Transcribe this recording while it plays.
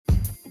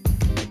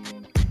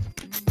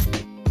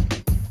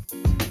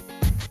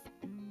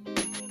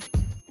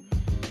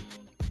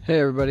Hey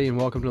everybody, and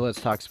welcome to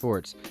Let's Talk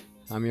Sports.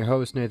 I'm your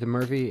host, Nathan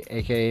Murphy,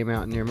 aka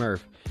Mountaineer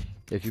Murph.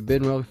 If you've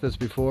been with us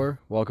before,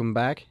 welcome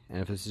back,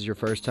 and if this is your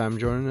first time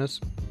joining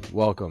us,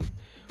 welcome.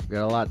 We've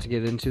got a lot to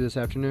get into this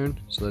afternoon,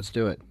 so let's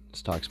do it.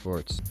 Let's talk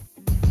sports.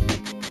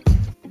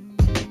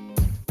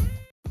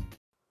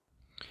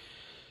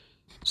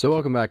 So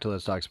welcome back to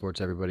Let's Talk Sports,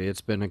 everybody.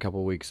 It's been a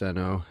couple weeks, I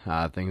know.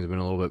 Things have been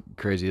a little bit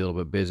crazy, a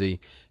little bit busy.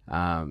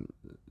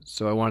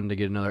 So I wanted to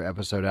get another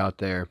episode out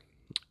there.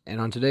 And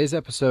on today's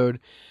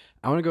episode,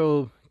 I want to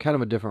go kind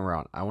of a different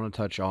route. I want to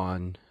touch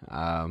on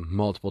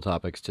multiple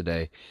topics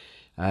today,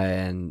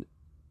 and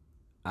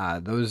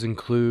those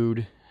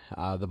include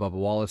the Bubba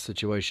Wallace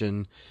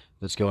situation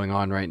that's going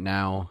on right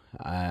now,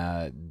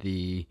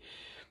 the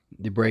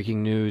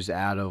breaking news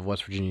out of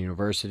West Virginia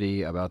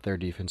University about their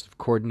defensive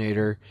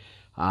coordinator,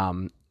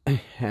 and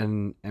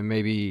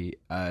maybe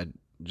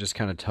just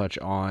kind of touch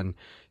on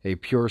a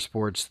pure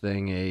sports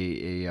thing,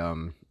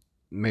 a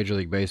Major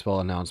League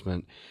Baseball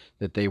announcement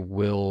that they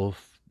will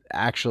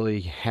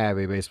actually have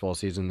a baseball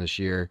season this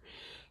year,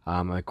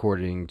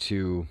 according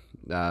to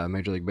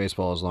Major League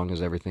Baseball, as long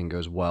as everything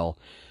goes well,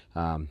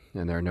 and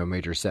there are no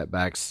major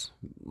setbacks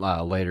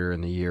later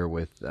in the year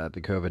with the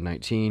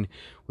COVID-19.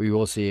 We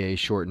will see a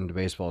shortened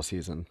baseball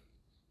season.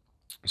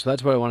 So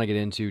that's what I want to get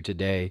into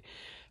today.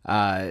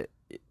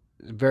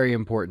 Very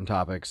important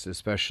topics,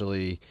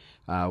 especially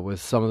with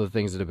some of the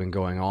things that have been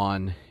going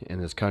on in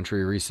this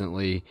country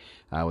recently,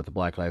 with the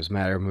Black Lives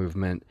Matter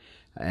movement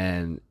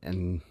and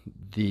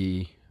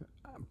the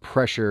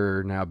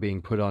pressure now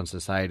being put on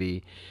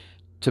society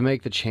to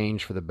make the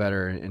change for the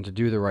better and to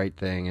do the right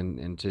thing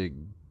and to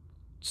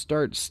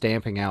start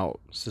stamping out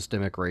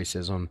systemic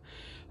racism.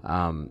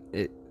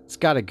 It's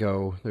got to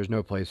go. There's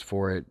no place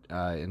for it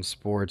in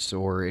sports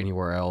or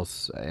anywhere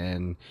else.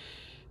 And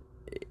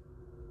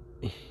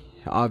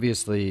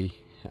obviously,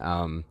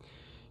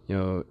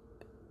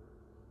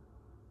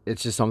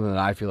 it's just something that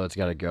I feel it's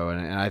got to go,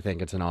 and I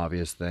think it's an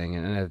obvious thing,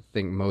 and I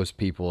think most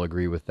people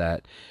agree with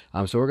that.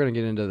 So we're going to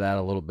get into that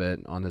a little bit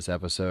on this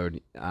episode.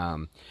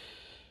 And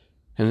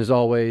as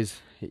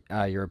always,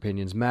 your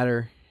opinions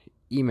matter.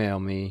 Email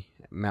me,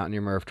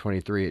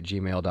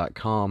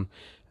 mountaineermurph23@gmail.com,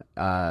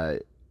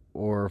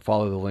 or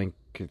follow the link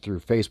through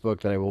Facebook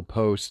that I will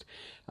post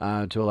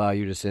to allow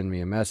you to send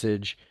me a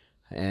message,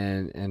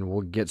 and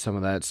we'll get some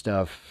of that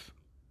stuff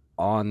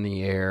on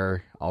the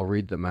air. I'll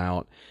read them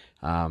out.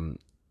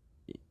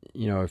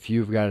 If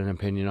you've got an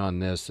opinion on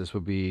this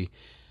would be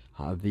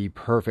the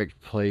perfect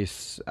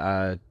place.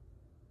 I'd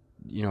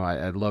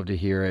love to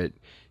hear it.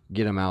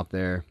 Get them out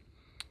there,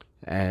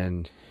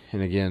 and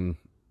again,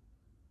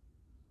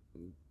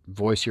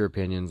 voice your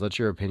opinions. Let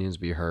your opinions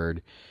be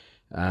heard.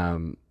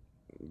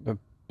 But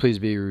please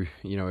be,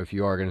 if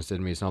you are going to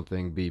send me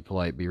something, be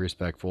polite, be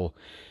respectful,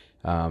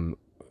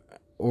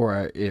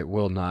 or it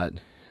will not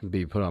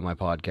be put on my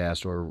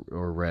podcast or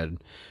read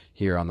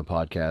here on the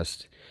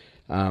podcast.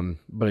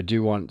 But I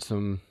do want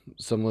some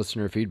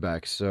listener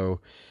feedback. So,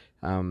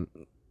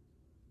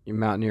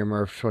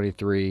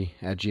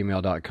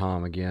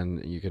 mountaineermurph23@gmail.com.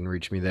 Again, you can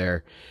reach me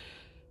there.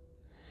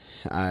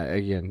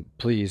 Again,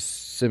 please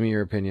send me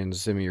your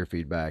opinions, send me your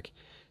feedback,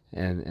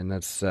 and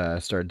let's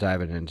start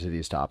diving into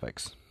these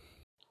topics.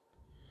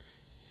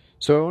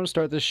 So I want to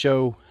start this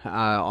show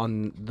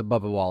on the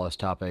Bubba Wallace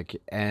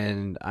topic,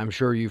 and I'm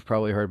sure you've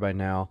probably heard by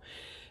now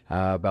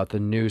about the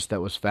noose that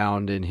was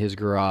found in his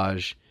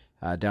garage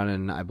down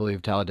in, I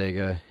believe,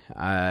 Talladega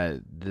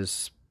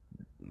this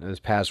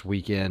past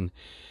weekend.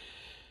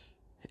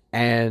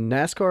 And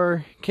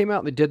NASCAR came out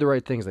and they did the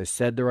right things. They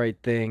said the right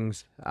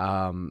things.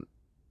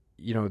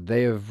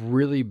 They have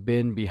really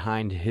been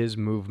behind his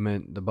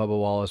movement, the Bubba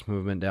Wallace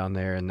movement down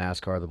there in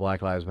NASCAR, the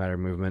Black Lives Matter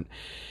movement.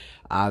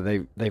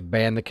 They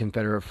banned the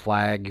Confederate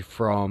flag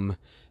from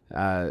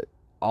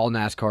all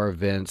NASCAR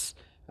events.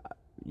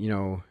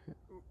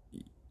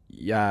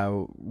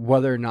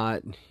 Whether or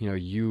not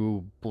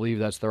you believe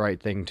that's the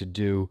right thing to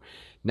do,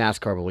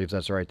 NASCAR believes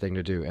that's the right thing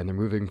to do, and they're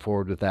moving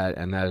forward with that,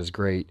 and that is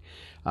great.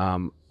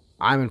 I'm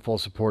in full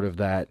support of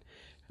that.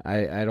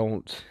 I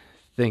don't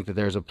think that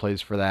there's a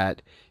place for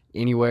that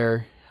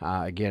anywhere.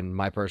 Again,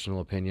 my personal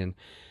opinion.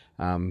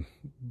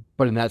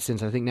 But in that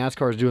sense, I think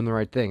NASCAR is doing the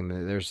right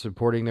thing. They're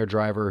supporting their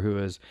driver who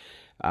has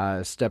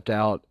stepped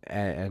out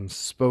and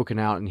spoken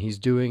out, and he's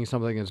doing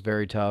something that's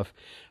very tough.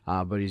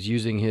 But he's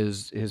using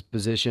his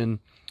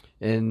position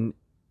in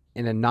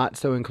a not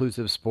so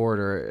inclusive sport,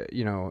 or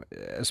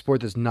a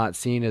sport that's not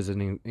seen as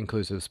an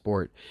inclusive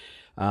sport.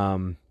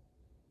 And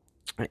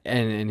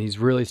he's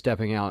really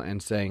stepping out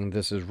and saying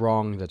this is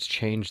wrong. Let's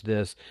change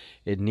this.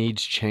 It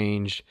needs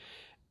changed.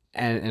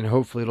 And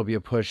hopefully it'll be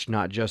a push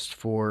not just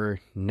for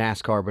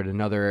NASCAR, but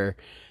in other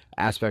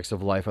aspects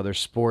of life, other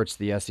sports.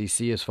 The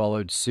SEC has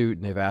followed suit,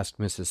 and they've asked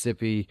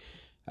Mississippi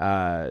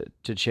to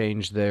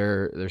change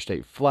their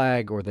state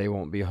flag, or they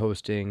won't be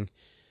hosting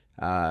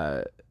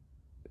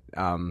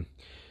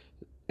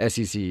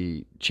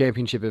SEC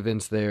championship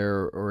events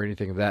there or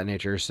anything of that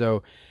nature.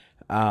 So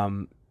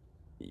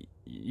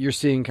you're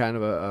seeing kind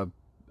of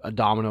a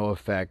domino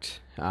effect.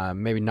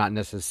 Maybe not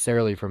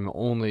necessarily from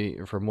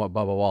what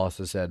Bubba Wallace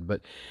has said,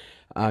 but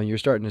you're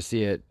starting to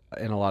see it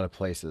in a lot of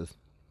places.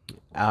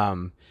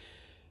 Um,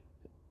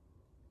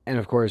 and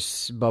of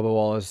course, Bubba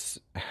Wallace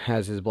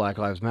has his Black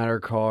Lives Matter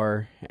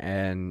car,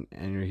 and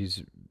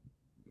he's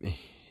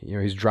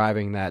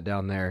driving that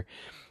down there.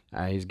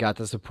 He's got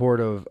the support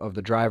of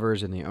the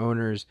drivers and the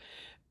owners,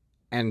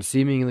 and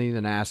seemingly the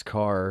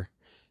NASCAR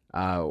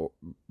uh,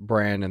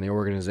 brand and the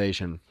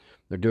organization.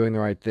 They're doing the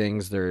right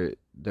things. They're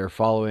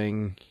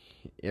following,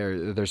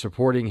 they're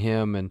supporting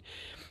him and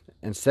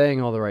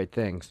saying all the right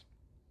things.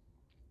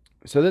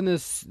 So then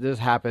this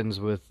happens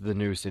with the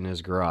noose in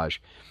his garage,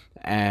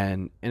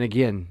 and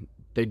again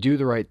they do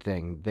the right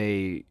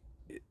thing.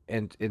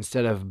 And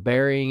instead of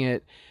burying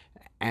it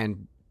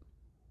and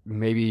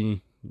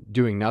maybe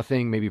doing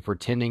nothing, maybe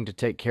pretending to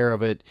take care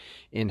of it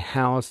in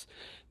house,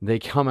 they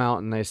come out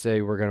and they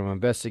say we're going to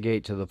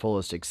investigate to the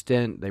fullest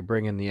extent. They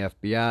bring in the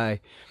FBI,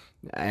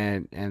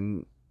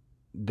 and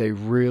they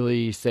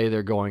really say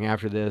they're going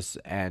after this,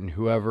 and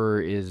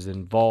whoever is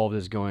involved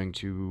is going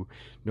to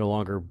no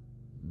longer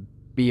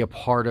be a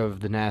part of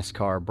the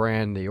NASCAR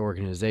brand, the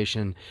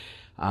organization.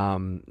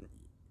 Um,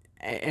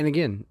 and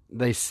again,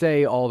 they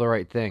say all the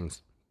right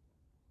things.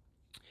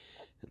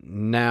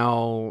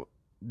 Now,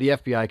 the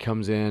FBI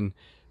comes in,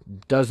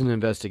 does an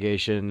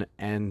investigation,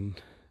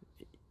 and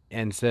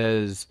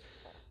says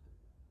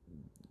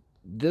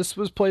this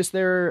was placed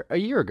there a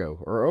year ago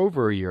or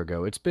over a year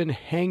ago. It's been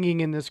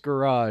hanging in this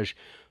garage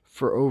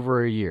for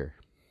over a year.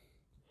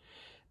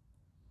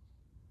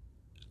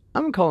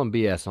 I'm calling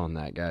BS on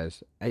that,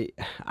 guys.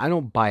 I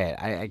don't buy it.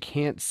 I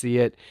can't see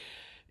it.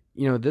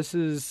 This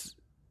is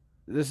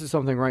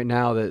something right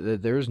now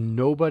that there's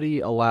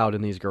nobody allowed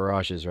in these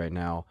garages right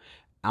now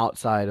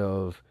outside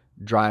of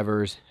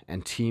drivers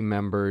and team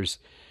members.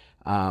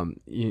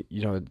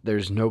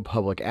 There's no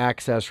public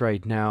access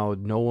right now.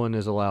 No one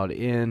is allowed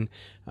in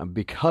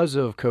because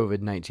of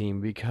COVID-19,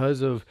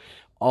 because of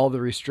all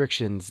the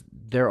restrictions.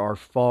 There are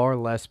far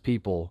less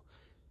people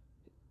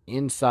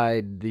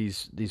inside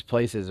these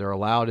places, are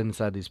allowed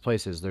inside these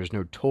places. There's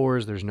no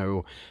tours, there's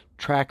no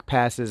track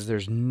passes,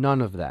 there's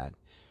none of that.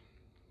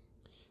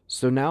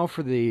 So now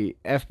for the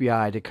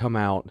FBI to come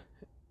out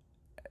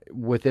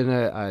within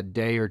a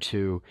day or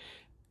two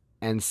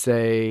and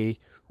say,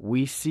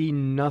 we see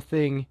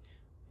nothing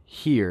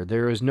here,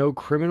 there is no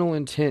criminal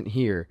intent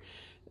here,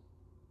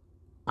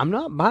 I'm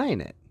not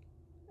buying it.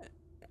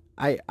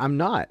 I'm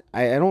not.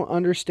 I don't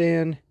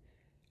understand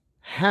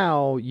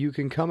how you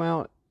can come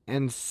out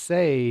and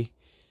say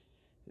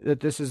that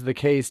this is the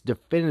case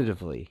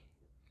definitively.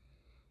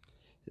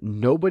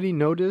 Nobody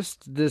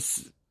noticed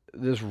this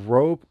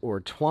rope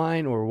or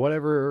twine or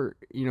whatever,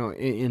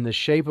 in the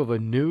shape of a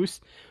noose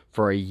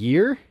for a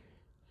year.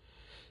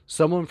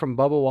 Someone from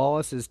Bubba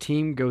Wallace's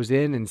team goes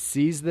in and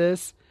sees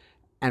this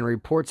and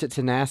reports it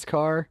to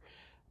NASCAR,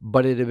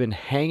 but it had been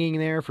hanging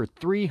there for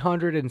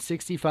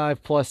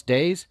 365 plus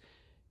days.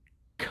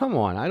 Come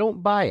on, I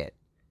don't buy it.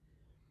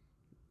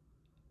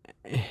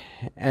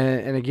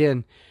 And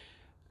again,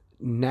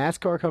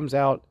 NASCAR comes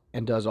out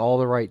and does all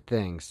the right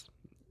things.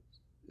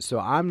 So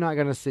I'm not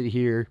going to sit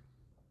here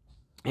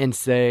and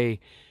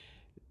say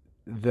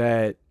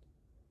that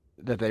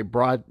they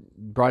brought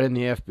in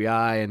the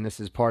FBI and this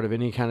is part of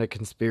any kind of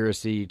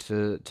conspiracy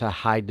to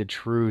hide the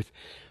truth,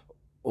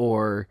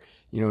 or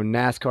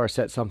NASCAR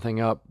set something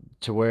up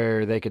to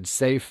where they could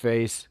save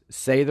face,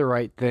 say the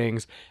right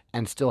things,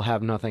 and still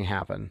have nothing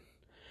happen.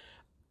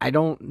 I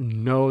don't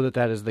know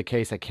that is the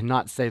case. I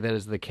cannot say that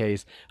is the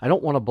case. I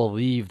don't want to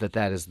believe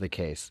that is the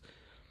case.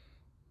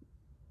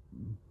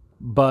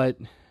 But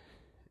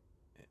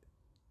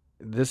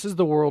this is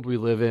the world we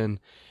live in.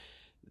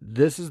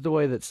 This is the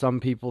way that some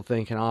people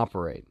think and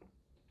operate.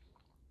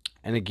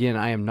 And again,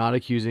 I am not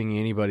accusing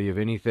anybody of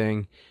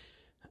anything,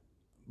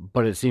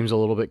 but it seems a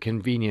little bit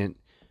convenient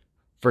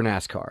for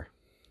NASCAR.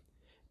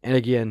 And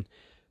again,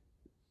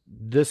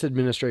 this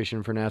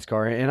administration for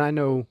NASCAR, and I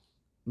know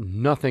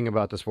nothing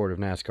about the sport of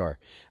NASCAR.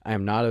 I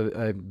am not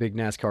a big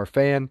NASCAR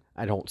fan.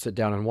 I don't sit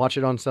down and watch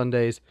it on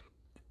Sundays.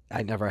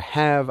 I never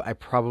have. I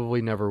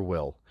probably never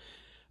will.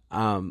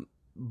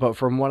 But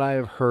from what I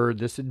have heard,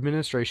 this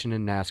administration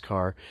in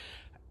NASCAR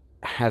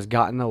has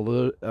gotten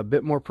a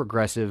bit more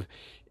progressive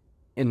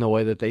in the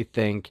way that they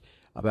think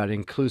about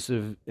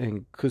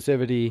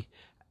inclusivity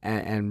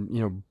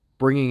and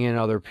bringing in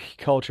other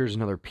cultures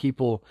and other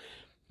people.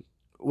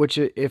 Which,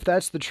 if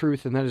that's the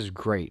truth, then that is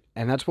great,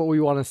 and that's what we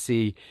want to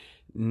see.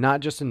 Not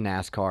just in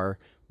NASCAR,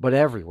 but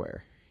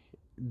everywhere.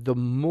 The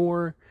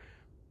more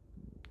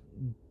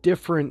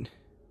different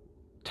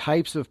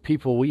types of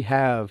people we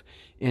have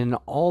in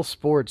all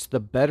sports, the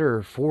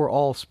better for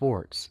all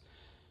sports.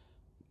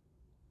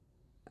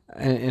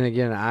 And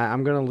again,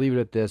 I'm going to leave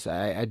it at this.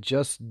 I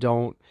just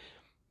don't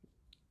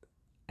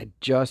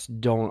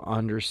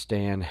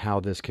understand how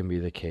this can be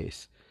the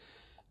case.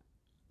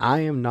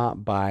 I am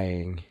not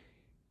buying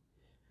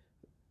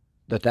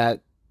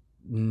that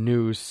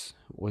noose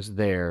was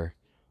there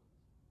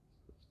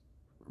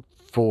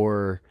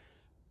for,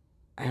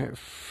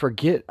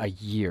 forget a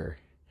year.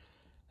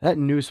 That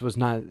noose was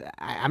not.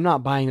 I'm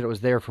not buying that it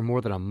was there for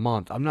more than a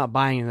month. I'm not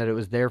buying that it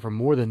was there for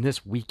more than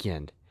this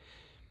weekend.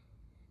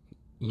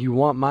 You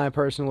want my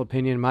personal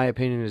opinion? My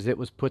opinion is it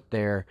was put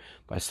there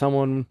by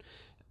someone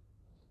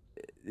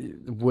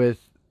with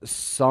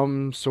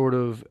some sort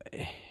of,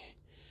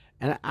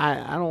 and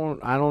I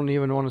don't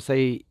even want to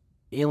say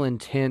ill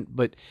intent,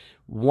 but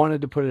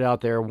wanted to put it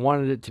out there,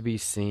 wanted it to be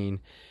seen.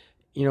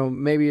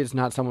 Maybe it's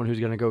not someone who's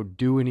going to go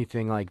do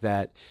anything like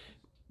that,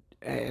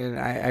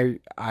 and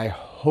I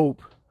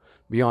hope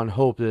beyond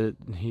hope that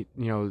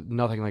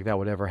nothing like that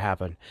would ever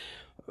happen.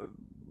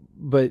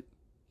 But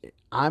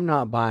I'm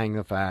not buying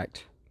the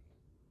fact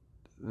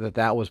that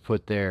that was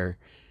put there,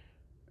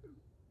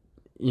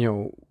 you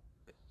know,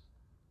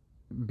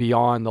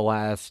 beyond the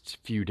last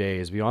few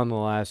days, beyond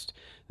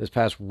this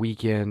past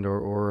weekend,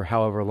 or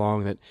however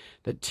long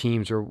that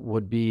teams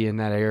would be in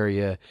that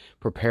area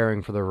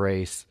preparing for the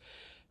race.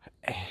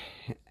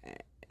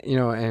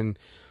 And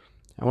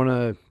I want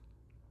to,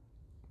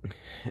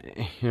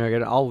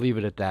 I'll leave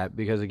it at that,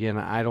 because again,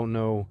 I don't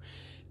know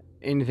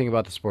anything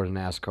about the sport of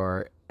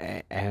NASCAR,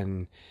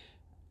 and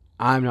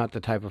I'm not the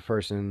type of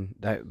person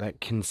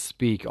that can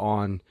speak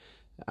on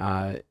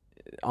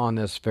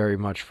this very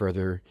much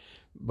further.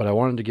 But I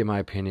wanted to get my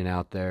opinion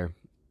out there.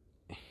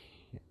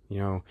 You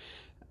know,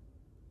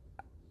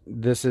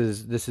 this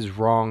is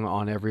wrong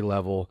on every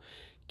level.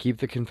 Keep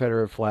the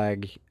Confederate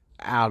flag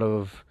out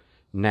of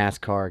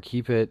NASCAR.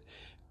 Keep it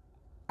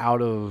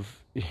out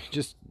of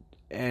just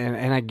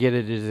and I get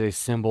it is a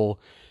symbol.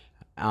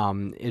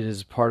 It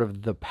is part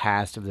of the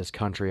past of this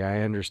country.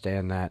 I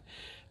understand that.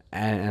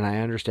 And I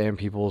understand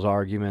people's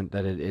argument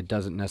that it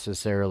doesn't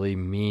necessarily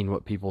mean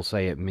what people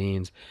say it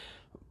means.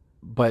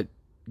 But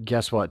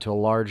guess what? To a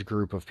large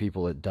group of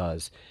people, it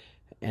does.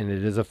 And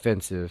it is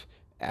offensive.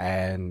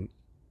 And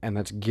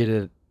let's get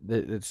it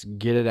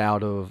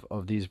out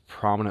of these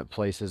prominent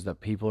places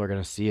that people are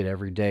going to see it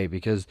every day,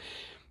 because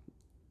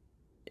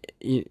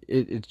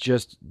it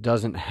just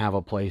doesn't have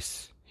a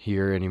place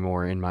here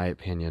anymore, in my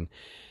opinion.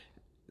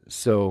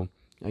 So,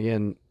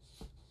 again,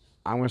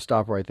 I'm going to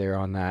stop right there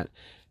on that.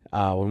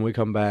 When we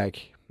come back,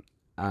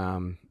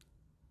 I'm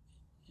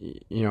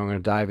going to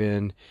dive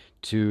in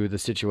to the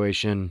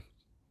situation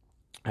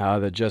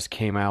that just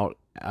came out.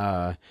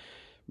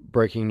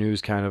 Breaking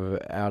news kind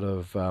of out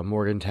of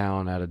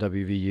Morgantown, out of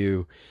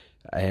WVU.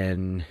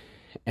 And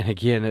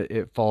again,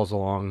 it falls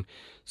along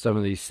some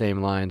of these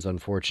same lines,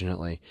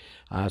 unfortunately.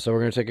 So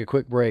we're going to take a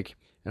quick break.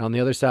 And on the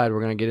other side,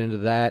 we're going to get into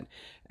that.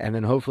 And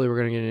then hopefully we're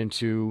going to get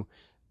into,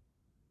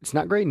 it's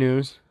not great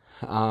news,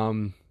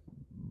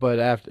 but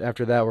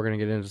after that, we're going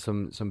to get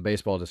into some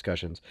baseball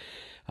discussions.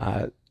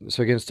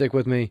 So again, stick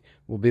with me.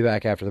 We'll be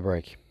back after the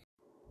break.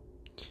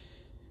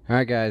 All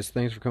right, guys,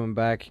 thanks for coming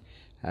back.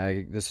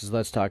 This is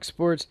Let's Talk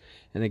Sports.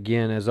 And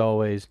again, as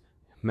always,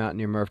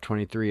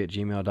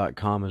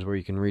 MountaineerMurph23@gmail.com is where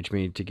you can reach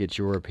me to get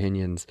your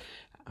opinions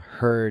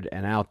heard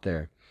and out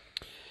there.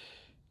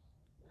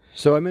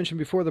 So I mentioned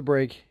before the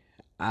break,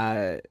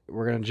 we're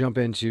going to jump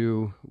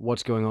into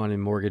what's going on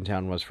in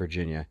Morgantown, West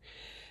Virginia.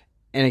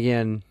 And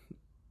again,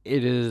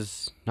 it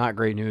is not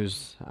great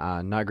news.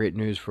 Not great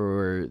news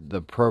for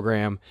the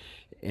program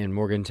in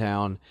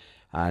Morgantown.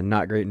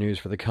 Not great news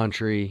for the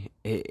country.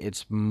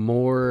 It's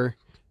more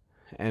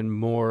and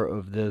more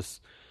of this,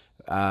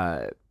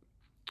 and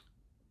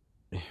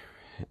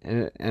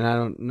I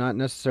don't not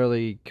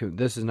necessarily.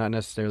 This is not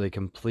necessarily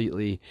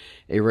completely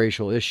a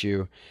racial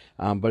issue,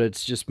 but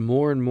it's just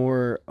more and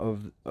more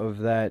of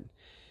that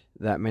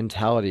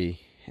mentality.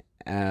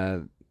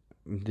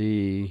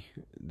 The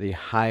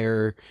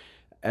higher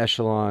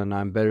echelon,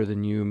 I'm better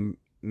than you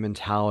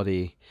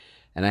mentality,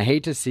 and I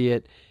hate to see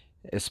it,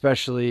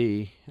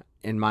 especially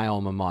in my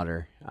alma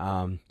mater.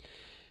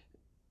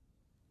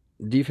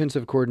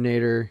 Defensive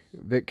coordinator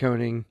Vic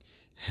Koenning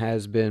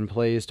has been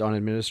placed on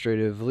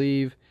administrative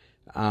leave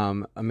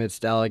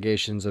amidst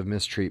allegations of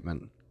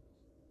mistreatment.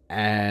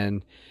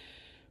 And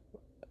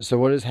so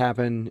what has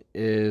happened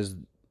is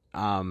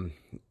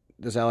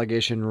this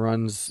allegation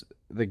runs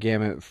the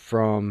gamut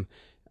from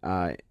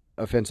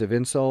offensive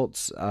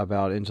insults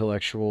about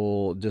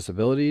intellectual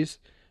disabilities.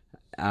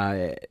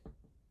 Were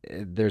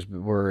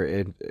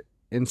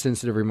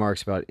insensitive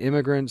remarks about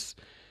immigrants.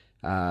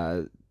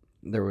 There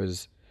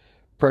was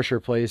pressure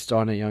placed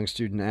on a young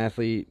student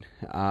athlete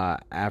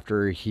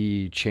after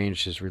he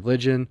changed his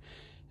religion,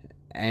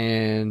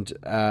 and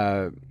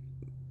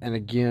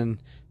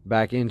again,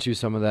 back into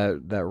some of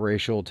that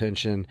racial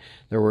tension.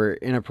 There were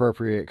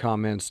inappropriate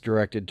comments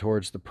directed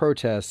towards the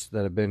protests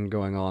that have been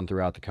going on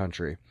throughout the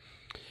country.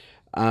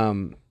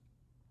 And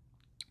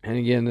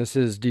again, this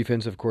is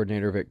defensive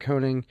coordinator Vic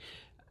Koenning.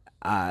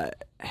 And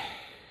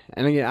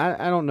again,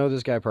 I don't know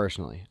this guy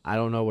personally. I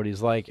don't know what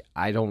he's like.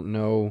 I don't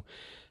know.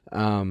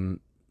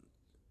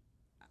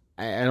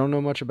 I don't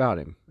know much about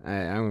him.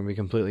 I'm going to be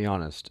completely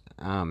honest.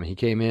 He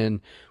came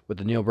in with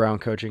the Neal Brown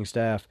coaching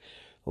staff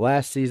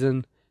last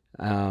season.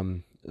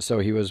 So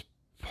he was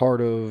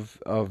part of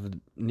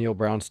Neal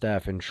Brown's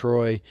staff in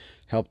Troy,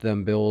 helped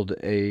them build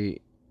a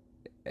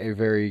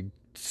very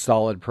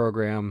solid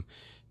program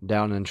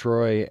down in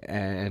Troy,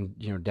 and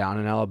down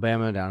in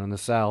Alabama, down in the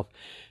South.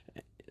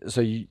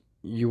 So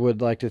you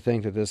would like to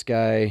think that this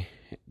guy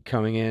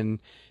coming in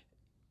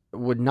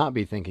would not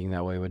be thinking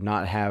that way, would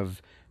not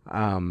have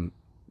um,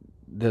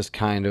 this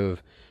kind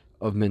of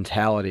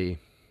mentality.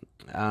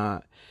 Uh,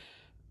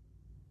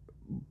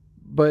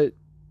 but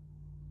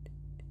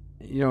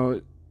you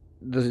know,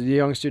 the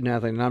young student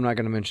athlete, and I'm not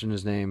going to mention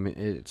his name.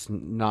 It's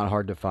not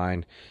hard to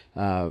find,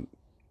 uh,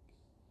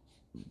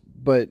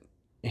 but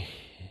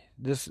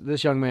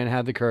this young man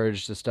had the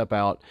courage to step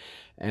out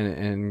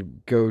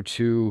and go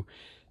to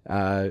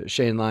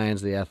Shane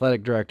Lyons, the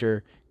athletic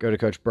director, go to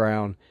Coach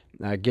Brown,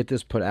 get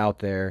this put out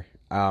there.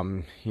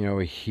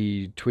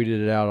 He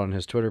tweeted it out on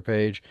his Twitter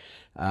page,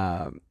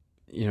 um,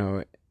 you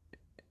know,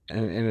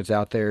 and it's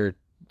out there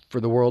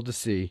for the world to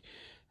see.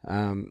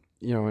 And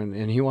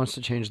he wants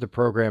to change the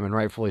program, and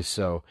rightfully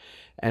so.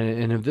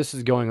 And if this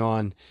is going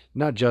on,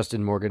 not just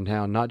in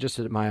Morgantown, not just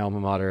at my alma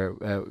mater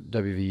at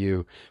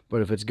WVU,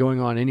 but if it's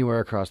going on anywhere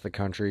across the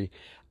country,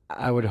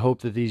 I would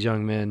hope that these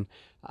young men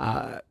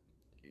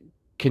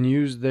can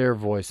use their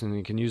voice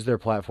and can use their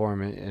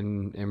platform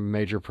in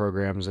major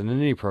programs and in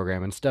any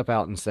program and step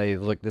out and say,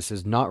 look, this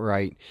is not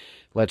right.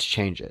 Let's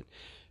change it.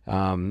 We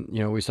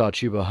saw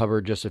Chuba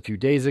Hubbard just a few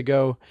days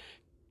ago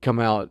come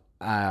out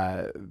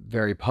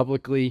very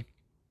publicly,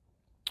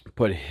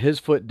 put his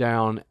foot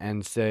down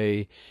and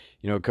say,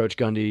 Coach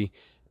Gundy,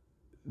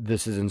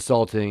 this is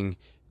insulting.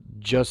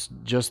 Just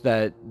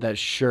that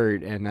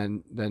shirt and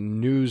then the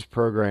news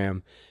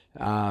program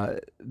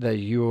that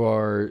you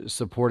are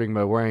supporting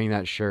by wearing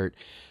that shirt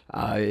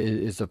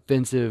is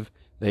offensive.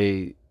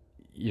 They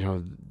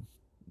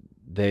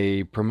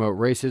promote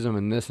racism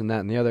and this and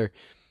that and the other.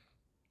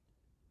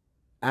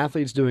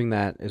 Athletes doing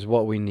that is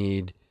what we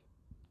need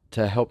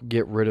to help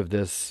get rid of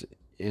this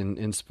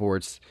in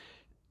sports,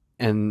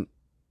 and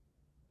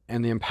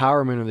the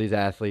empowerment of these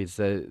athletes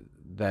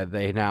that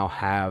they now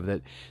have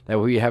that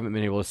we haven't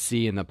been able to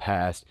see in the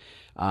past.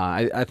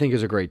 I think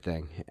is a great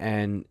thing,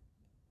 and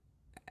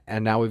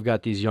now we've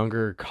got these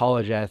younger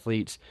college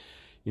athletes,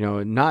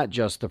 not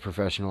just the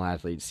professional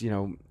athletes.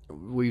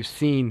 We've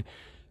seen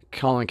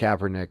Colin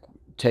Kaepernick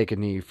take a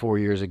knee 4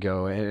 years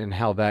ago and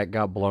how that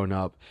got blown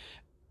up,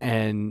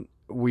 and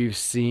we've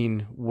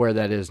seen where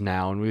that is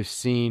now, and we've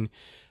seen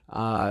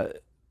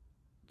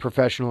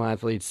professional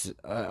athletes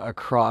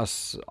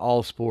across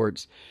all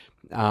sports,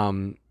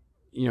 right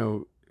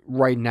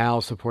now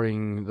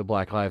supporting the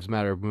Black Lives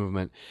Matter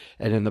movement,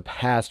 and in the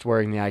past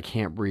wearing the I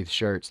Can't Breathe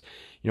shirts.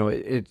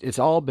 It's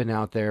all been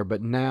out there,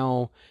 but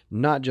now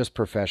not just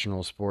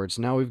professional sports.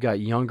 Now we've got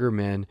younger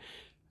men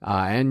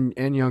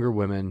and younger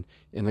women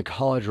in the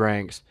college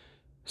ranks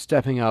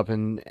stepping up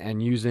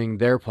and using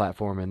their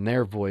platform and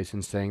their voice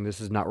and saying this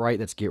is not right.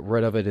 Let's get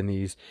rid of it in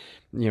these,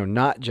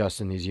 not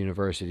just in these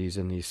universities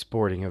and these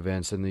sporting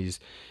events and these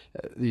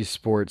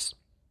sports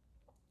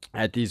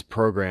at these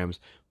programs,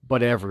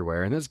 but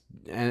everywhere.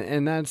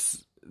 And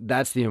that's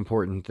the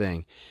important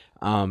thing.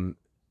 And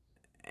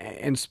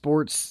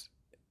sports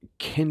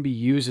can be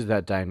used as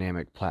that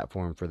dynamic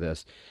platform for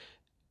this.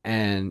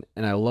 And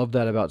I love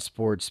that about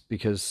sports,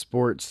 because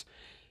sports,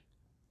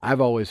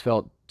 I've always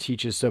felt,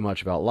 teaches so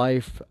much about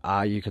life.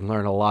 You can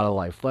learn a lot of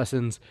life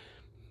lessons,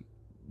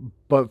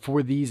 but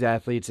for these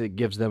athletes, it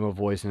gives them a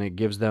voice and it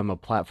gives them a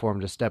platform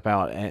to step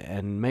out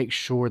and make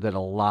sure that a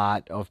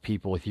lot of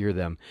people hear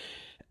them.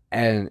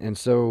 And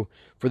so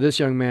for this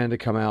young man to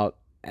come out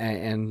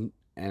and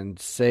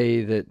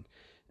say that,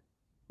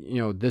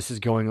 this is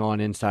going on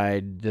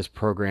inside this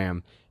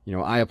program,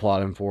 I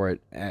applaud him for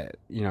it. And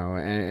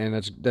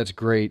that's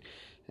great.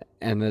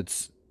 And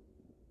that's,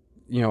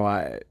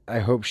 I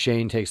hope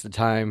Shane takes the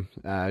time,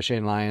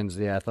 Shane Lyons,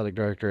 the athletic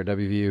director at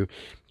WVU,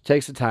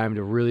 takes the time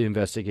to really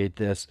investigate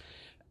this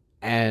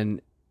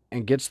and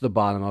gets to the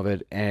bottom of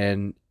it.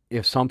 And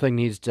if something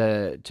needs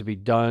to be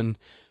done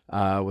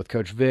with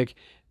Coach Vic,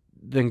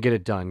 then get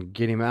it done.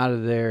 Get him out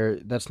of there.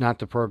 That's not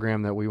the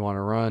program that we want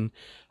to run.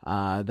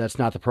 That's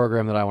not the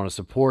program that I want to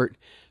support.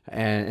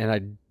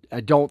 And I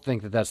don't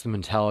think that that's the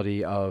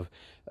mentality of,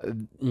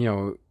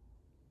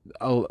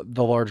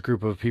 the large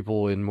group of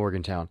people in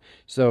Morgantown.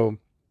 So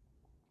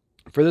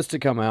for this to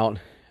come out,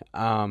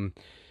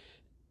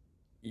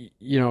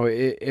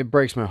 it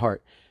breaks my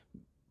heart.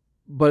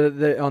 But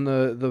on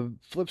the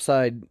flip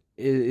side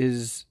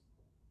is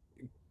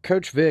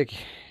Coach Vic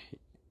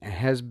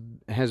has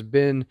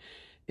been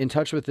in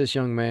touch with this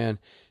young man,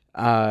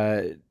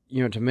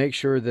 to make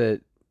sure that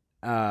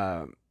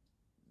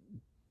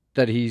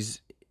that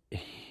he's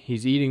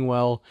eating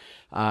well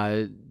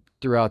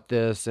throughout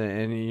this,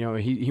 and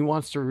he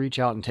wants to reach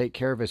out and take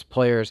care of his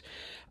players.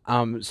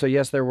 So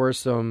yes, there were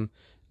some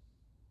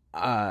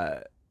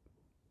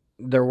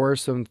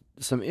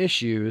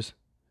issues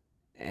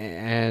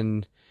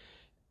and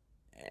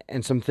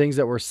some things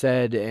that were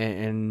said,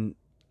 and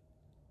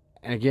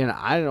again,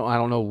 I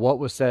don't know what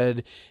was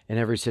said in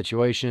every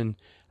situation.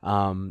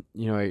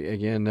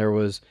 Again, there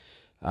was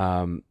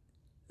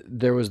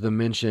the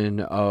mention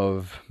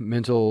of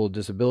mental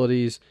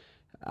disabilities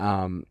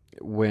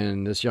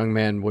when this young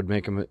man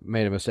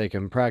made a mistake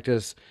in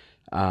practice.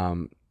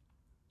 Um,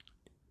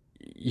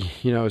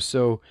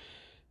 so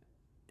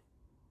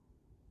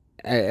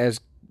as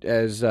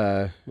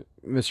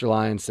Mr.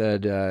 Lyon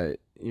said,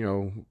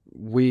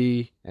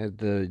 we at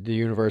the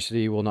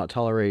university will not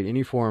tolerate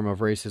any form of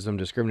racism,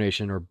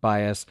 discrimination, or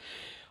bias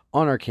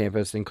on our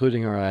campus,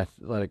 including our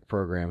athletic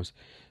programs.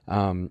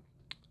 Um,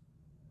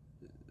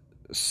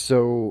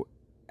 so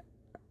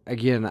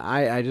again,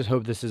 I just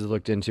hope this is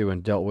looked into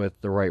and dealt with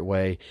the right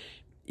way,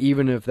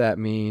 even if that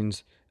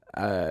means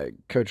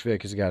Coach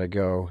Vic has got to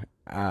go.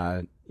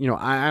 I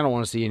don't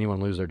want to see anyone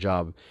lose their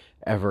job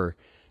ever,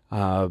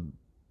 uh,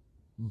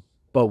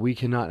 but we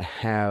cannot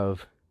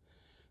have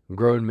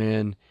grown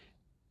men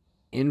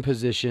in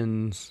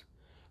positions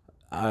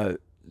uh,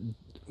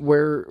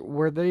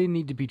 where they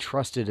need to be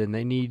trusted and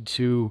they need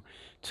to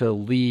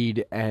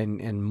lead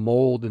and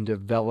mold and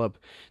develop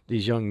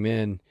these young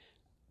men.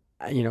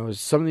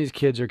 Some of these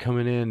kids are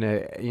coming in,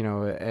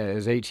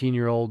 as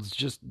 18-year-olds,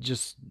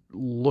 just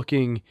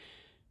looking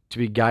to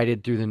be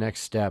guided through the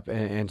next step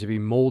and to be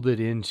molded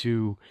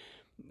into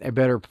a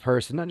better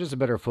person, not just a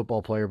better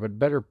football player, but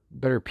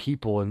better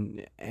people.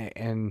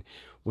 And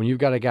when you've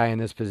got a guy in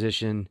this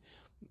position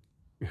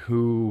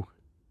who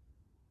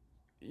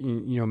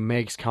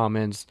makes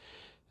comments,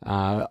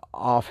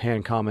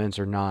 offhand comments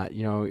or not,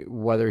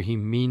 whether he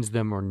means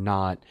them or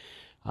not,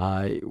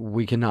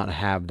 we cannot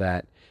have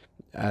that,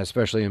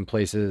 especially in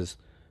places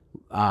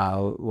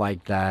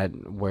like that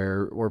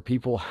where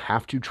people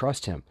have to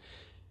trust him,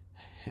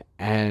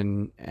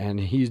 and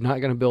he's not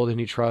going to build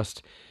any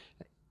trust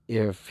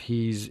if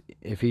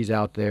he's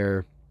out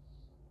there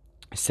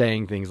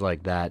saying things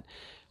like that,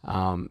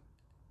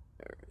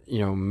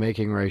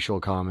 making racial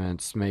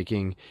comments,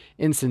 making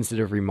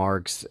insensitive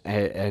remarks,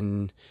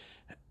 and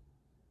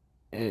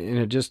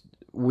it just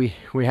we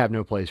have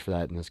no place for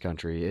that in this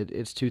country.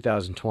 It's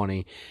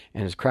 2020,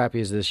 and as crappy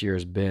as this year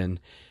has been,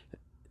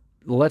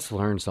 let's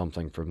learn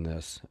something from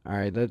this. All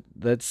right,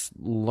 let's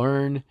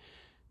learn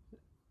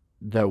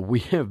that we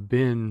have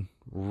been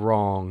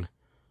wrong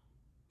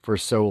for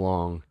so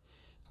long,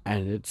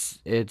 and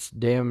it's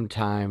damn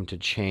time to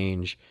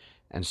change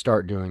and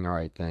start doing the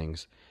right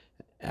things,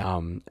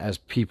 as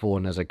people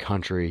and as a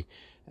country,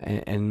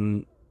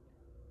 and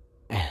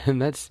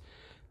let's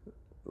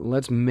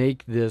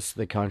make this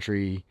the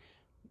country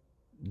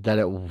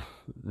that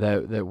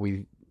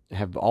we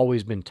have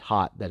always been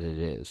taught that it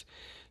is.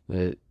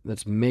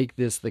 Let's make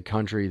this the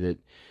country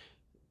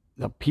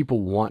that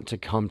people want to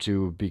come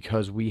to,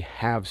 because we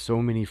have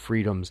so many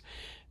freedoms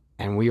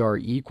and we are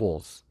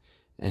equals.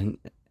 And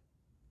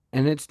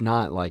it's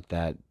not like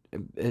that.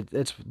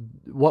 It's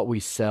what we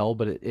sell,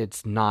 but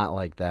it's not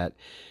like that.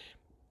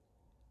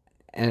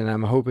 And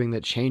I'm hoping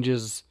that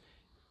changes,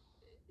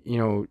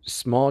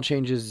 small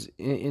changes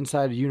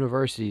inside of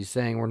universities,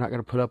 saying we're not going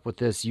to put up with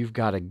this. You've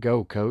got to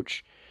go,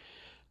 coach.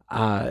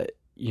 Uh,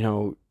 you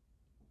know,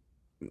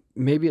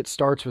 Maybe it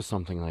starts with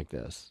something like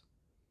this.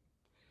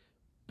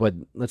 But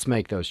let's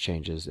make those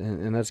changes,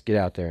 and let's get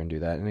out there and do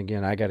that. And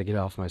again, I got to get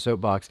off my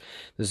soapbox.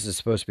 This is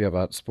supposed to be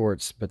about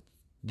sports, but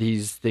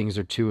these things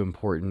are too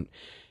important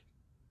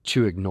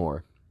to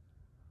ignore.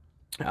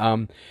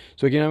 So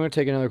again, I'm going to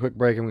take another quick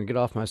break. I'm going to get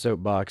off my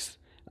soapbox,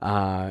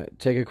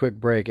 take a quick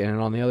break,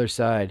 and on the other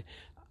side,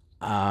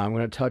 I'm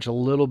going to touch a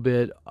little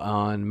bit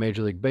on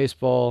Major League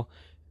Baseball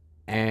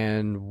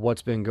and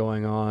what's been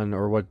going on,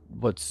 or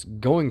what's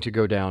going to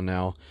go down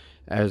now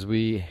as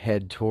we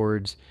head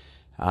towards,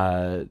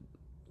 the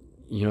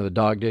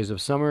dog days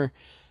of summer,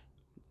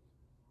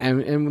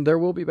 and there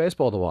will be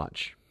baseball to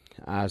watch.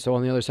 So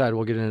on the other side,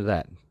 we'll get into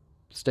that.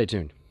 Stay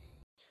tuned.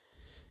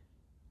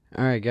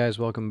 All right, guys,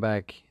 welcome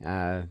back.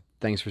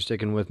 Thanks for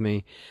sticking with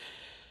me.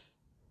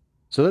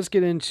 So let's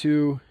get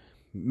into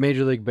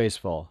Major League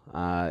Baseball.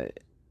 A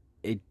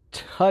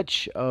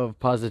touch of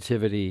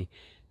positivity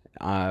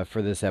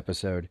for this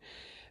episode.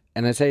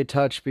 And I say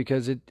touch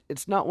because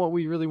it's not what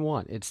we really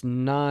want. It's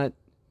not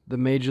the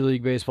Major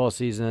League Baseball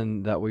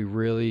season that we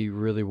really,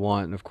 really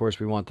want. And of course,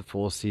 we want the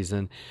full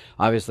season.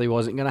 Obviously, it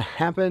wasn't going to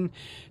happen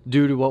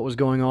due to what was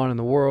going on in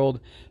the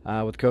world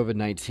with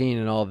COVID-19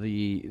 and all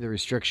the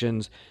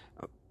restrictions.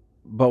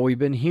 But we've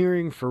been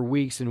hearing for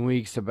weeks and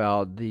weeks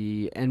about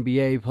the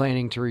NBA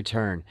planning to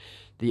return.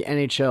 The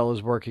NHL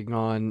is working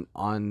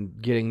on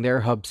getting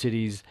their hub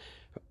cities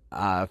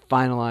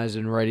finalized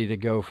and ready to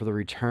go for the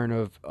return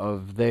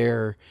of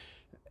their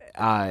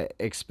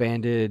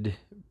expanded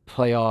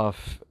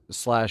playoff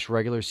 /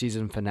 regular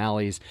season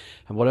finales,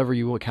 and whatever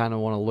you kind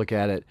of want to look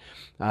at it.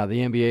 The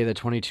NBA, the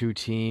 22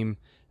 team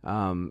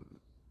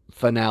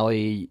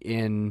finale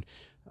in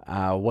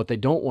what they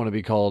don't want to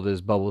be called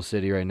is Bubble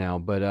City right now,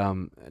 but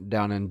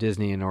down in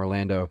Disney in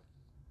Orlando.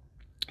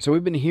 So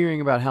we've been hearing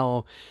about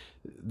how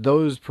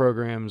those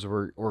programs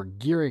were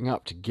gearing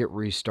up to get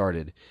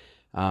restarted.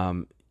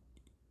 And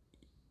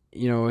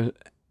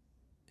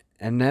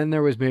then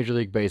there was Major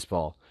League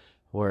Baseball,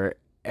 where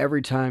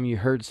every time you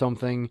heard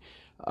something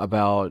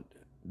about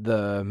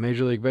the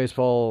Major League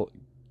Baseball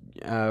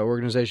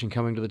organization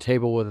coming to the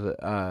table with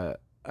a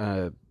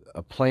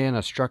plan,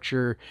 a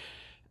structure,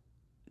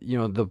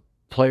 the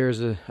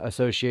Players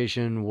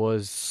Association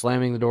was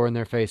slamming the door in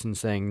their face and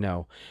saying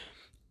no.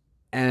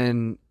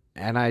 And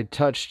I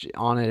touched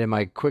on it in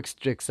my quick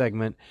stick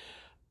segment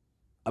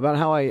about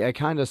how I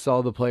kind of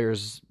saw the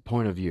players'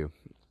 point of view,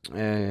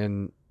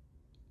 and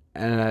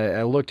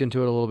I looked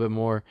into it a little bit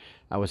more.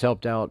 I was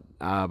helped out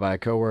by a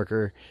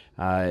coworker,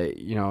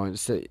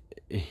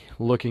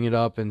 looking it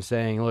up and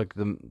saying, look,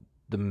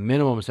 the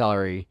minimum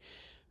salary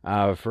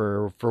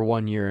for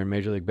 1 year in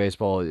Major League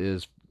Baseball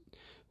is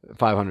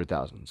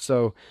 $500,000.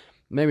 So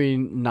maybe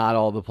not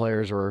all the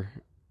players are,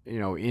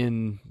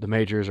 in the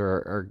majors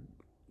are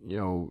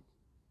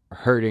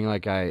hurting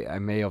like I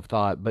may have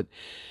thought. But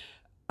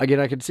again,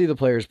 I could see the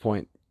players'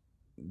 point.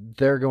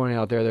 They're going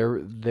out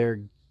there.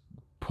 They're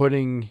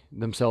putting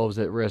themselves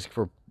at risk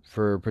for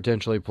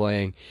potentially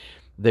playing.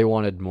 They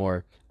wanted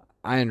more.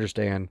 I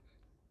understand.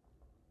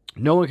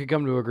 No one could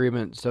come to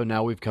agreement, so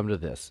now we've come to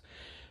this.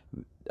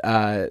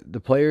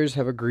 The players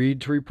have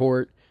agreed to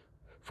report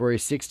for a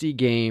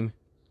 60-game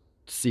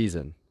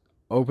season.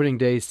 Opening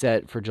day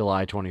set for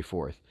July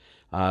 24th.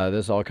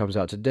 This all comes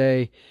out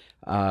today.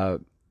 The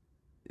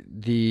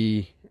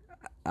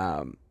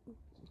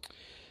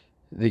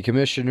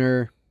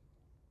commissioner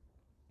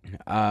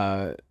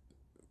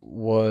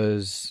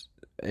was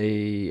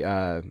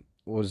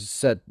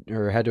set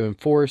or had to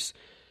enforce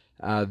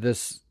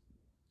this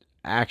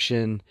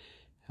action.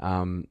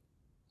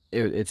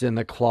 It's in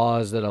the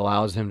clause that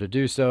allows him to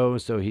do so.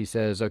 So he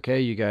says,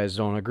 okay, you guys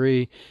don't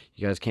agree.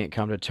 You guys can't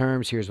come to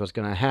terms. Here's what's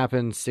going to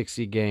happen.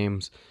 60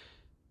 games.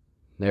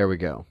 There we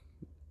go.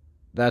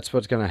 That's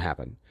what's going to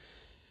happen.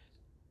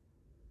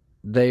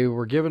 They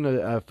were given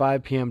a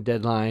 5 p.m.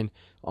 deadline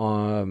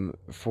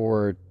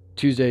for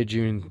Tuesday,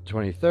 June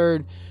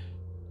 23rd.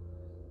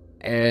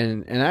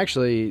 And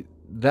actually,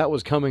 that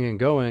was coming and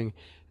going.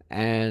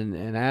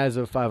 And as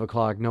of 5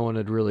 o'clock, no one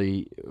had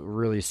really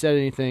said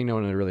anything. No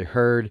one had really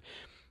heard.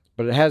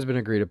 But it has been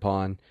agreed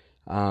upon.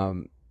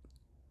 And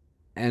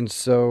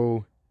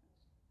so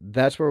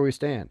that's where we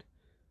stand.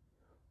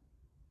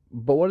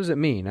 But what does it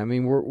mean? I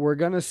mean, we're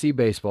going to see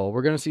baseball.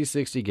 We're going to see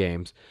 60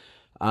 games.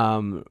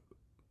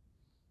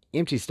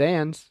 Empty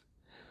stands.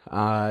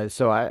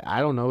 So I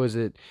don't know. Is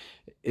it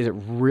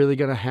really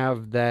going to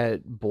have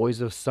that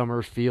Boys of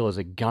Summer feel? Is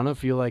it going to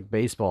feel like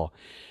baseball?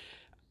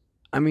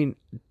 I mean,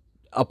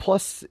 a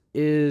plus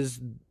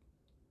is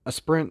a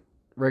sprint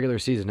regular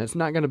season. It's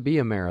not going to be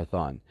a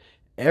marathon.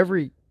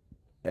 Every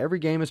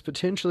game is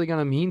potentially going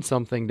to mean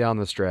something down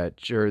the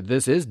stretch, or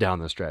this is down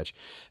the stretch.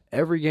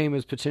 Every game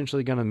is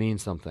potentially going to mean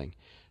something.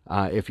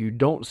 If you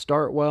don't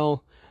start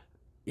well,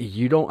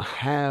 you don't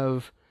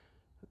have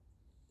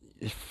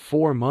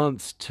 4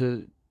 months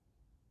to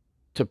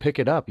pick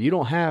it up. You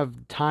don't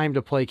have time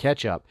to play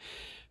catch up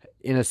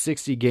in a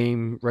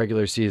 60-game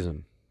regular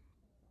season.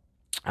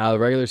 The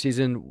regular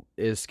season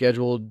is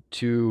scheduled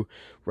to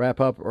wrap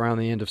up around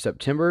the end of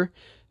September.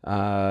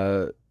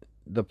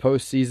 The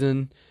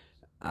postseason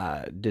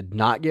did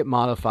not get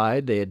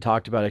modified. They had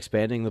talked about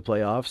expanding the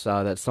playoffs.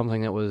 That's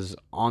something that was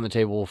on the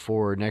table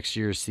for next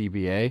year's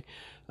CBA.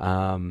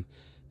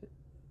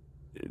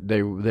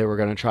 They were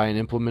going to try and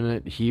implement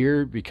it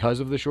here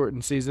because of the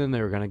shortened season.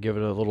 They were going to give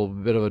it a little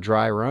bit of a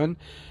dry run.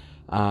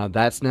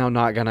 That's now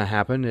not going to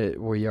happen.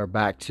 We are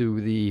back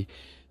to the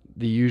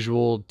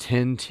usual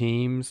 10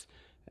 teams,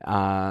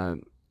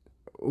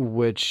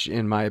 which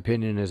in my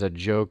opinion is a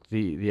joke.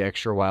 The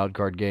extra wild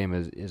card game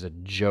is a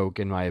joke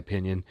in my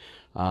opinion.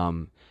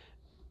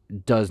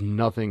 Does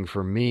nothing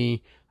for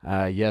me.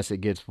 Yes,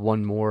 it gets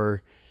one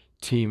more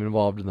team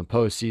involved in the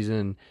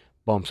postseason,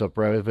 bumps up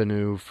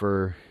revenue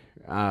for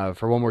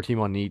one more team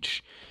on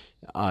each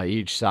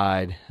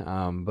side,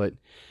 but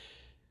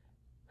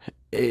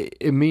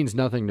it means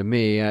nothing to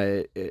me.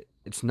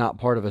 It's not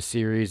part of a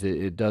series.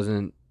 It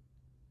doesn't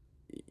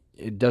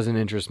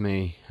interest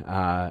me.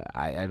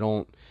 I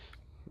don't.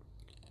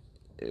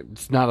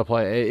 It's not a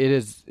play.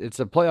 It's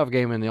a playoff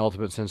game in the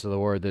ultimate sense of the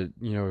word. That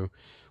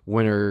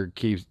winner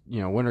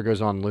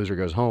goes on, loser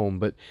goes home.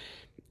 But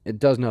it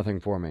does nothing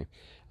for me.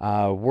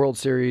 World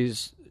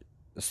Series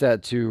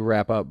set to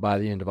wrap up by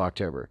the end of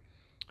October.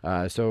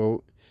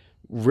 So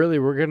really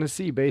we're going to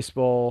see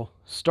baseball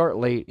start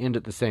late, end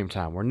at the same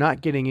time. We're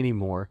not getting any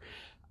more.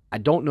 I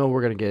don't know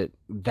we're going to get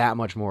that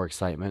much more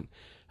excitement.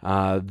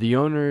 The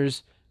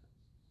owners,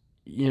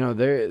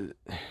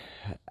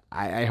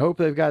 I hope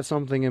they've got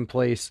something in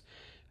place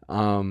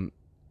to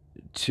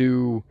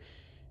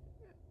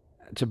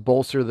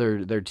bolster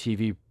their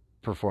TV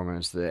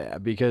performance,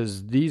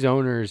 because these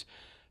owners,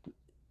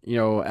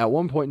 at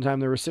one point in time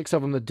there were 6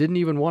 of them that didn't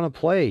even want to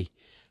play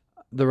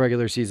the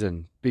regular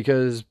season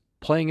because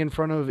playing in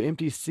front of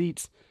empty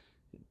seats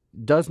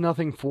does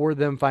nothing for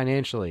them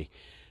financially.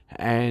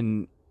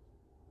 And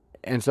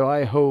so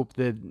I hope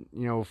that,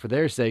 for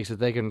their sakes, that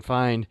they can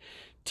find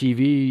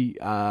TV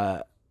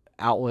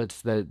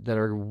outlets that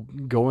are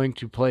going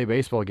to play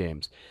baseball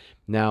games.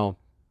 Now,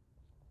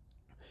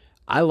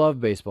 I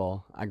love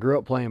baseball. I grew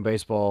up playing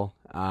baseball.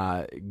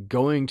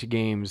 Going to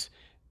games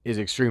is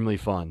extremely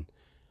fun.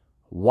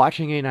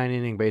 Watching a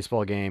 9-inning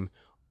baseball game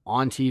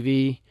on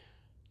TV,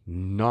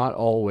 not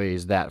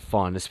always that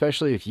fun,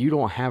 especially if you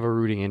don't have a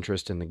rooting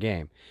interest in the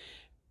game.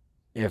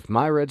 If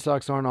my Red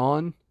Sox aren't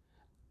on,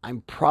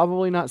 I'm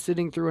probably not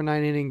sitting through a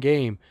 9 inning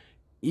game,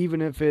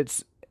 even if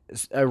it's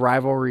a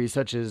rivalry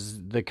such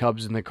as the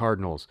Cubs and the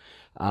Cardinals.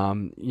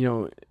 You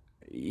know,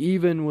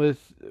 even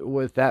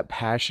with that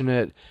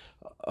passionate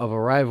of a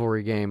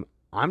rivalry game,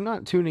 I'm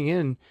not tuning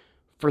in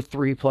for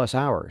 3+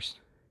 hours.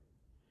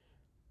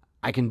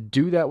 I can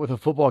do that with a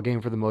football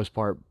game for the most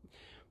part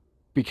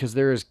because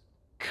there is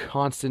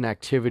constant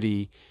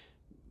activity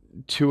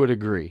to a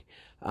degree.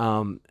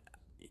 Um,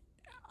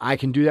 I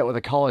can do that with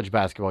a college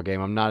basketball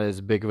game. I'm not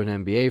as big of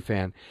an NBA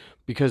fan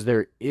because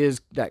there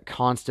is that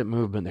constant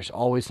movement. There's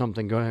always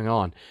something going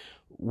on.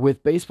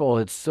 With baseball,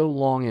 it's so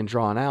long and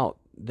drawn out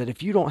that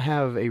if you don't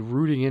have a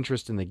rooting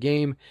interest in the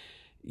game,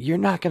 you're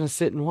not going to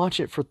sit and watch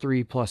it for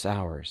 3+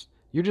 hours.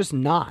 You're just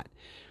not.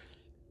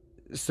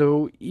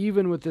 So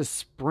even with this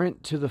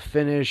sprint to the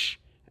finish,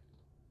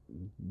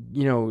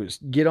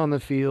 get on the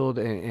field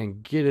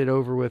and get it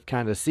over with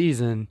kind of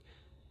season,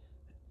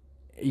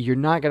 you're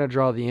not going to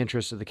draw the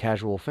interest of the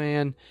casual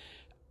fan.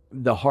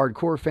 The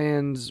hardcore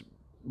fans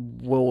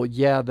will,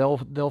 yeah,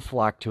 they'll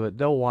flock to it.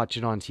 They'll watch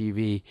it on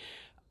TV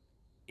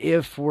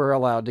if we're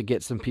allowed to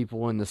get some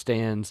people in the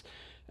stands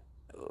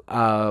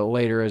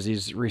later as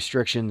these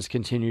restrictions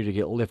continue to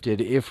get lifted.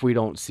 If we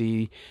don't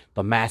see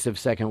the massive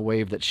second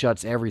wave that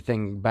shuts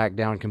everything back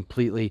down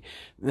completely,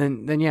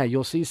 then yeah,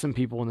 you'll see some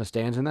people in the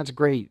stands, and that's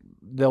great.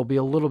 There'll be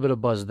a little bit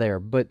of buzz there,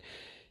 but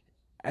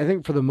I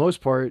think for the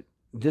most part,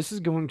 this is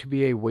going to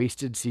be a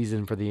wasted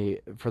season for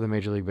the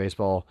Major League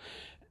Baseball,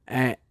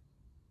 and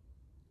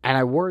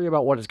I worry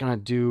about what it's going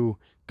to do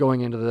going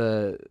into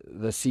the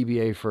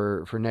CBA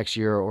for next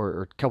year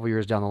or a couple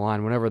years down the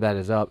line, whenever that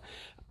is up.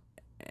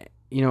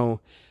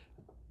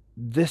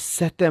 This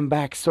set them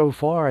back so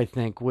far, I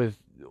think, with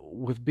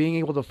being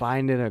able to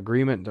find an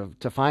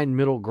agreement, to find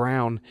middle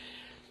ground,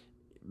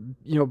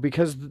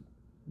 because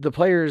the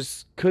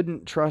players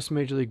couldn't trust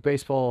Major League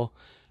Baseball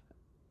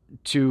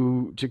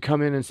to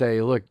come in and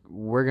say, look,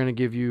 we're going to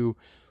give you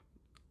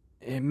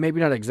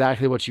maybe not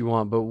exactly what you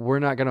want, but we're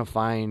not going to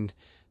find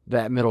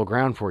that middle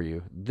ground for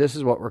you. This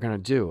is what we're going to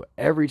do.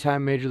 Every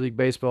time Major League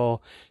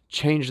Baseball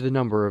changed the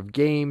number of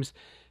games,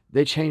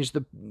 they changed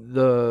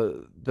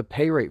the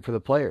pay rate for the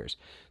players,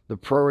 the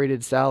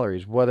prorated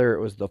salaries, whether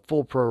it was the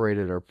full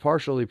prorated or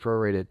partially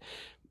prorated,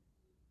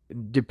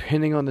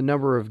 depending on the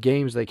number of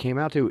games they came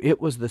out to.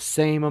 It was the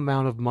same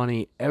amount of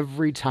money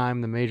every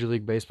time the Major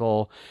League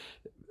Baseball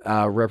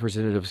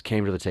representatives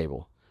came to the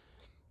table.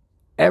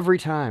 Every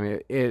time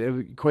it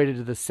equated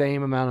to the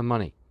same amount of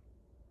money.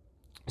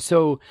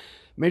 So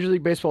Major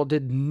League Baseball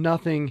did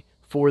nothing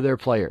for their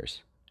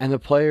players, and the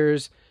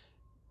players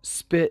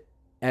spit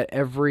at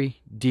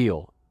every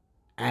deal,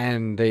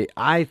 and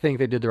I think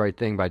they did the right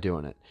thing by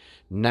doing it.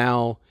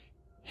 Now,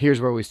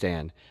 here's where we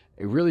stand.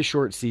 A really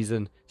short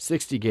season,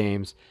 60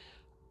 games,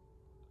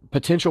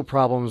 potential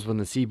problems when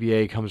the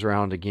CBA comes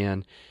around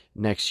again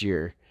next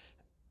year.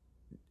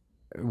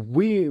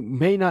 We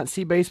may not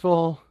see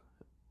baseball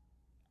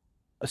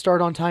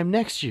start on time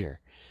next year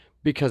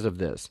because of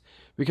this.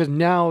 Because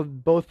now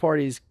both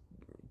parties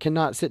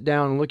cannot sit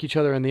down and look each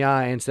other in the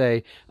eye and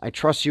say, I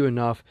trust you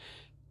enough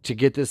to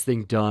get this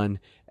thing done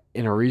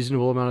in a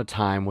reasonable amount of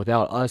time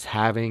without us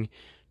having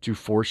to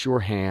force your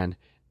hand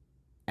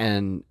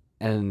and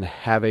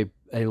have a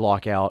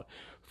lockout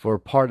for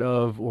part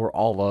of or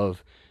all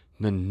of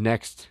the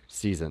next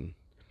season.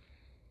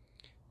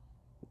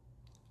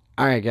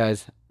 All right,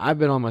 guys, I've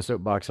been on my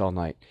soapbox all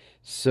night,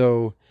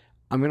 so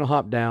I'm going to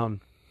hop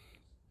down.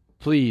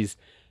 Please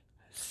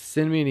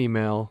send me an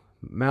email,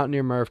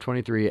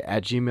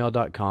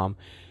 mountaineermurph23@gmail.com.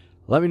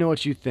 Let me know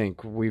what you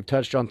think. We've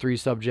touched on 3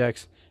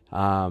 subjects.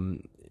 The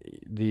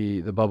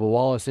Bubba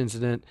Wallace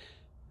incident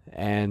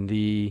and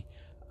the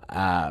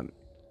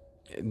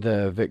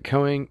Vic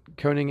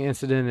Koenig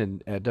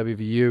incident at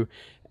WVU,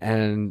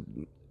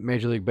 and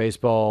Major League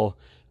Baseball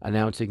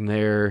announcing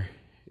their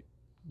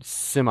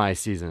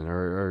semi-season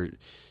or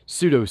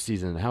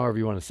pseudo-season, however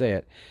you want to say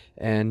it.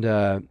 And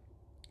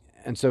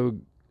so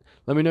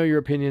let me know your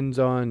opinions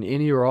on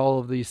any or all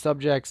of these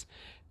subjects.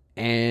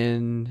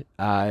 And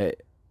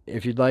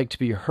if you'd like to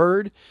be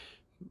heard,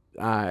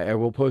 I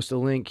will post a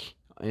link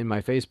in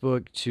my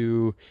Facebook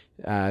to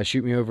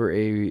shoot me over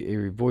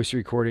a voice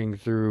recording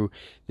through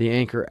the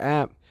Anchor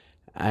app.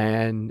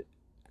 And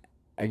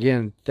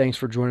again, thanks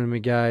for joining me,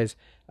 guys.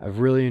 I've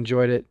really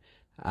enjoyed it.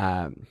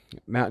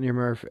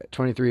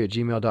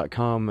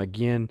 MountaineerMurph23@gmail.com.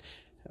 Again,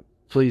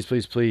 please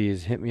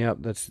hit me up.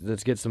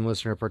 Let's get some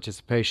listener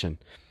participation.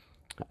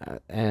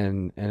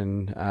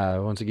 And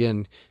once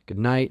again, good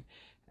night,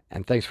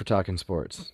 and thanks for talking sports.